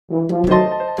In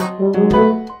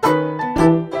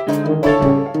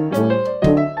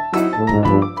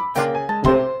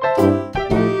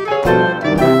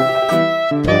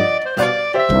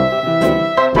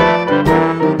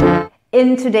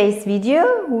today's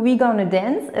video, we're gonna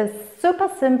dance a super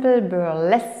simple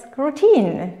burlesque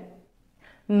routine.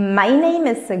 My name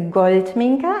is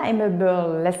Goldminka. I'm a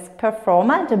burlesque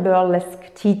performer and a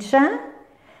burlesque teacher.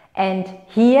 And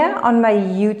here on my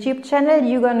YouTube channel,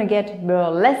 you're gonna get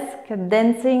burlesque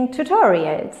dancing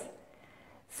tutorials.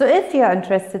 So if you're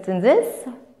interested in this,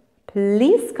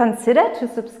 please consider to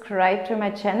subscribe to my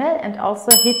channel and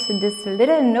also hit this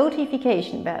little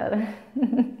notification bell.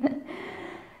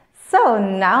 So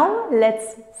now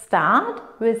let's start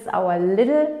with our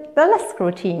little burlesque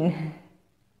routine.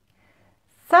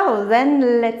 So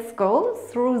then let's go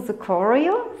through the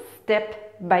choreo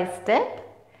step by step.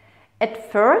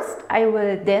 At first I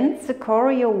will dance the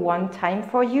choreo one time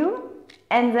for you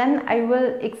and then I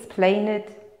will explain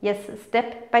it, yes,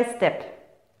 step by step.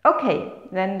 Okay,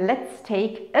 then let's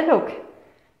take a look.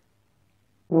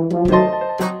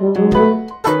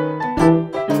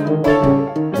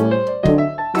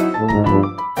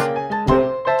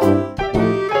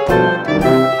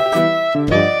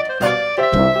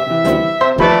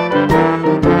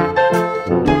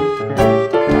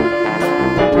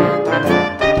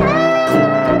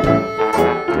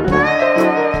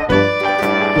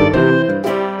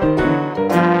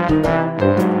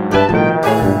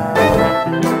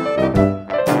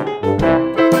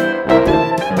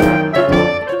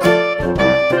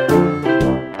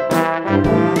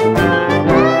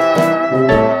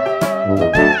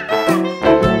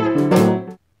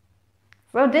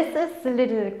 So this is the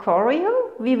little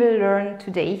choreo we will learn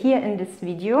today here in this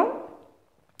video.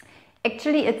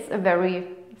 Actually, it's a very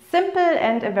simple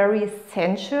and a very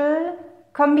sensual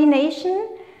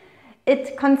combination.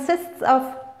 It consists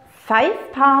of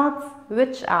 5 parts,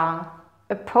 which are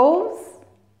a pose,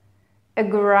 a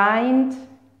grind,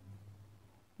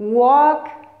 walk,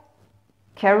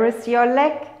 caress your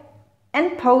leg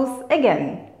and pose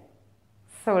again.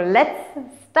 So let's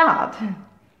start.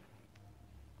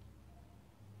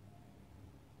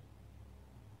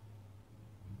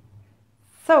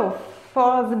 So,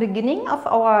 for the beginning of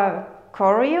our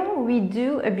choreo, we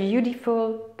do a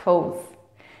beautiful pose.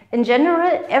 In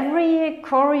general, every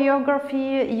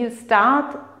choreography you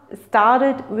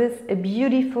started with a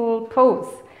beautiful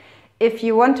pose. If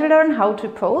you want to learn how to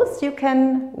pose, you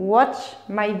can watch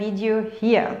my video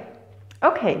here.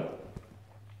 Okay,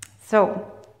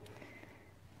 so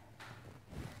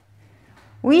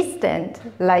we stand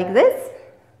like this,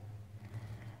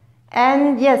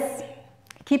 and yes,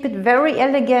 keep it very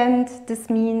elegant. This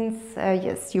means,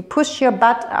 yes, you push your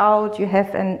butt out, you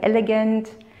have an elegant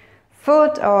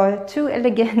foot or 2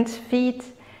 elegant feet.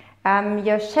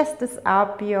 Your chest is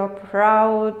up, you're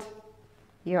proud,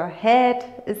 your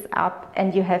head is up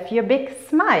and you have your big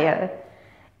smile.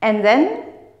 And then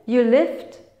you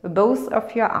lift both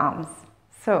of your arms.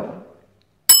 So,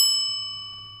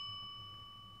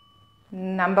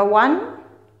 number 1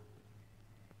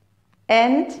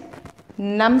 and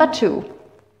number 2.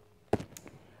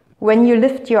 When you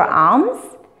lift your arms,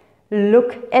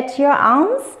 look at your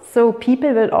arms, so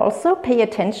people will also pay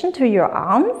attention to your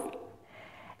arms.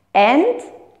 And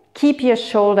keep your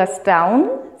shoulders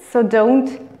down, so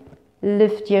don't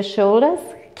lift your shoulders,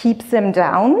 keep them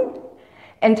down.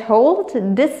 And hold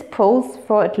this pose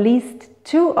for at least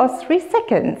 2 or 3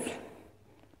 seconds.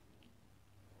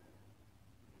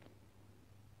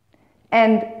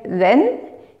 And then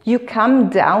you come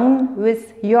down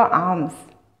with your arms.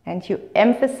 And you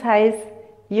emphasize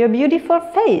your beautiful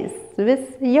face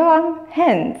with your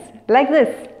hands, like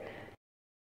this.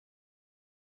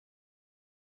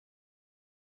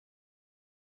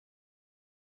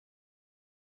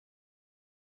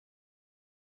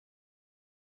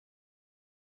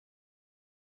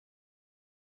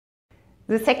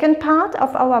 The second part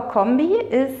of our combi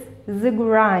is the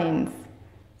grinds.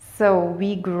 So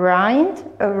we grind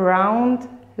around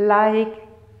like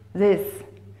this.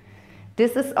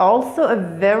 This is also a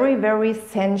very, very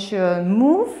sensual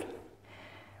move.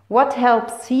 What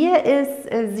helps here is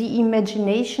the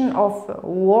imagination of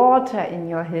water in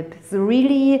your hips.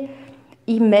 Really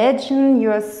imagine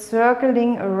you're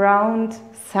circling around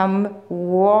some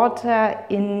water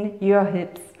in your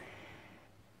hips.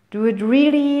 Do it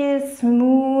really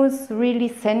smooth, really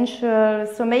sensual.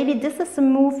 So maybe this is a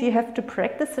move you have to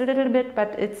practice a little bit,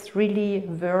 but it's really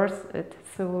worth it.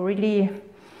 So really,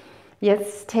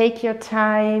 yes, take your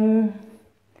time,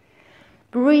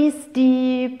 breathe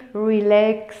deep,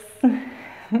 relax,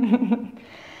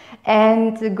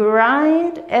 and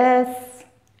grind as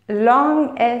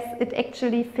long as it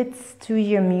actually fits to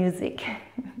your music.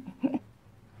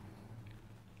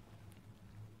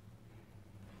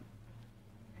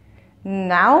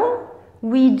 Now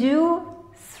we do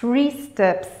 3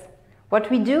 steps.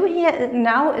 What we do here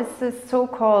now is the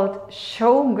so-called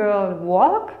Showgirl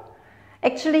Walk.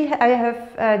 Actually, I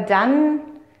have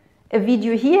done a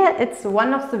video here. It's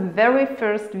one of the very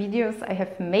first videos I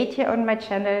have made here on my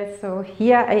channel. So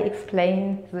here I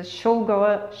explain the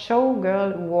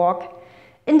Showgirl Walk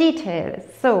in detail.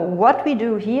 So what we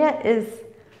do here is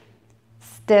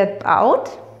step out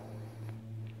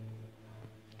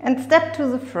and step to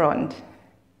the front.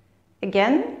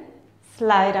 Again,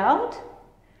 slide out,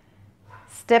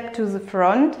 step to the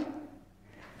front,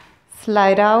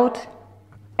 slide out,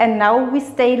 and now we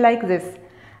stay like this.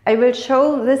 I will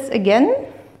show this again.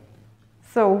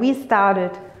 So we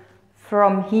started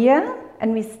from here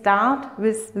and we start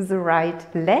with the right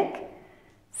leg,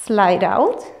 slide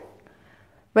out.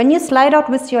 When you slide out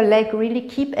with your leg, really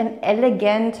keep an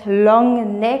elegant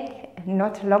long neck.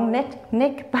 Not long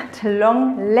neck, but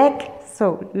long leg.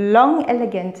 So long,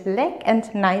 elegant leg and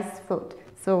nice foot.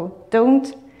 So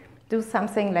don't do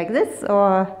something like this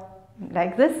or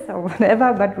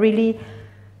whatever, but really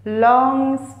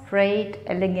long, straight,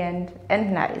 elegant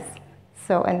and nice.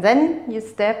 So, and then you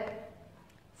step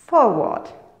forward.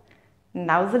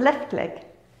 Now the left leg.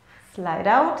 Slide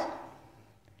out,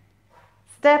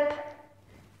 step,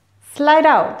 slide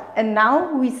out, and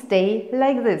now we stay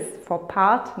like this for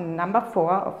part number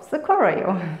 4 of the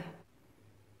choreo.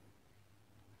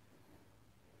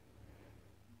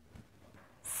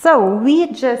 So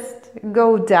we just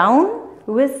go down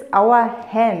with our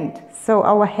hand. So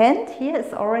our hand here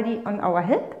is already on our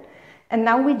hip, and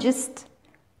now we just,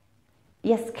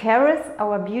 yes, caress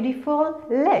our beautiful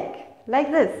leg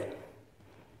like this.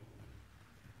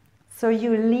 So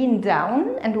you lean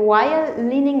down, and while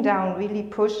leaning down, really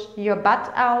push your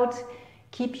butt out,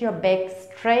 keep your back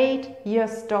straight, your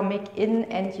stomach in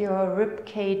and your rib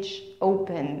cage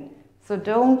open. So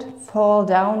don't fall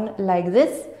down like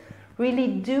this. Really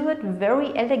do it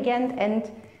very elegant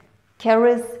and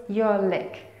caress your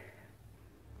leg.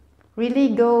 Really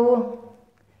go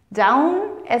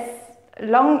down as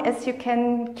long as you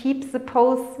can keep the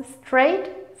pose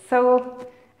straight. So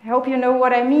I hope you know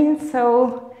what I mean.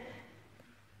 So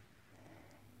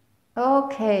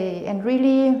okay, and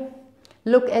really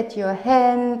look at your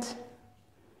hand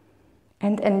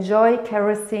and enjoy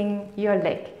caressing your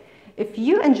leg. If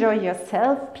you enjoy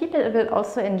yourself, people will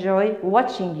also enjoy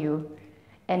watching you.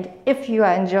 And if you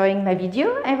are enjoying my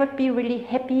video, I would be really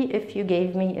happy if you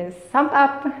gave me a thumb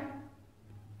up.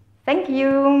 Thank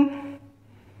you.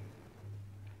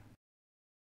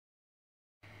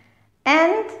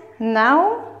 And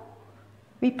now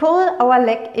we pull our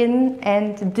leg in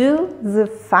and do the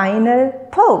final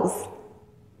pose.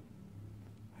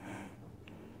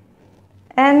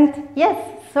 And yes,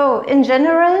 so in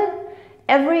general,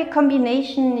 every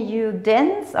combination you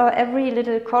dance or every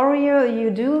little choreo you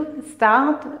do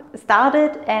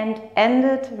started and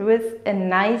ended with a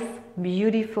nice,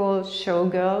 beautiful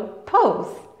showgirl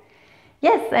pose.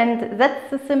 Yes, and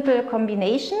that's a simple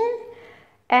combination.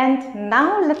 And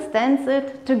now let's dance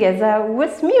it together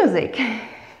with music.